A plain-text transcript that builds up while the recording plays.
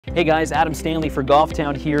Hey guys, Adam Stanley for Golf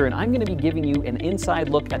Town here, and I'm going to be giving you an inside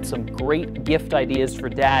look at some great gift ideas for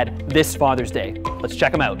Dad this Father's Day. Let's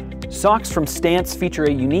check them out. Socks from Stance feature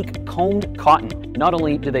a unique combed cotton. Not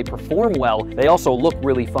only do they perform well, they also look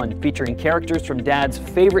really fun, featuring characters from Dad's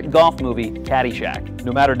favorite golf movie, Caddyshack.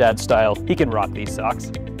 No matter Dad's style, he can rock these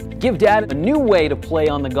socks. Give Dad a new way to play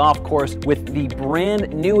on the golf course with the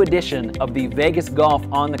brand new edition of the Vegas Golf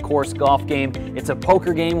On the Course golf game. It's a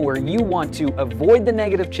poker game where you want to avoid the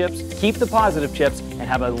negative chips, keep the positive chips, and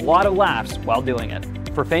have a lot of laughs while doing it.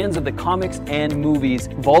 For fans of the comics and movies,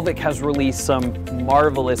 Volvik has released some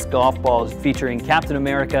marvelous golf balls featuring Captain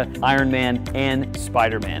America, Iron Man, and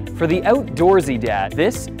Spider-Man. For the outdoorsy dad,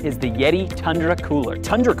 this is the Yeti Tundra Cooler.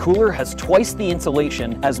 Tundra Cooler has twice the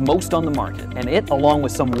insulation as most on the market, and it, along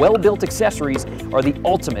with some well-built accessories, are the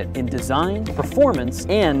ultimate in design, performance,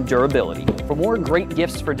 and durability. For more great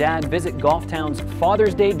gifts for Dad, visit Golf Town's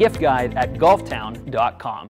Father's Day gift guide at golftown.com.